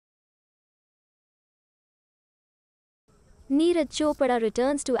Neeraj Chopra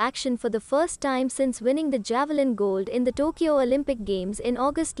returns to action for the first time since winning the Javelin gold in the Tokyo Olympic Games in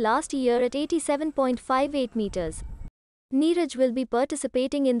August last year at 87.58 meters. Neeraj will be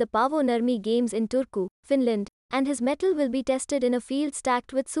participating in the Paavo Games in Turku, Finland, and his mettle will be tested in a field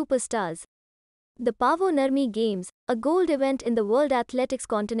stacked with superstars. The Paavo Games, a gold event in the World Athletics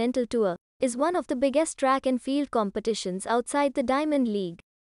Continental Tour, is one of the biggest track and field competitions outside the Diamond League.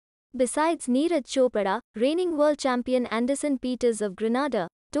 Besides Neeraj Chopra, reigning world champion Anderson Peters of Grenada,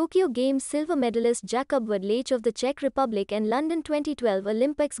 Tokyo Games silver medalist Jakub Wadlach of the Czech Republic and London 2012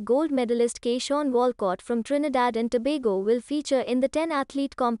 Olympics gold medalist Sean Walcott from Trinidad and Tobago will feature in the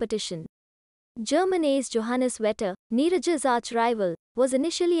 10-athlete competition. German ace Johannes Vetter, Neeraj's arch-rival, was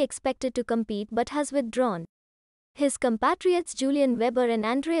initially expected to compete but has withdrawn. His compatriots Julian Weber and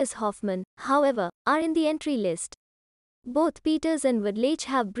Andreas Hoffmann, however, are in the entry list. Both Peters and Wadlach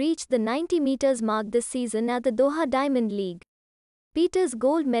have breached the 90 meters mark this season at the Doha Diamond League. Peters'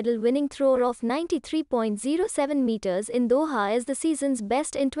 gold medal winning throw of 93.07 meters in Doha is the season's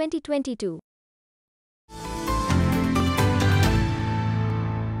best in 2022.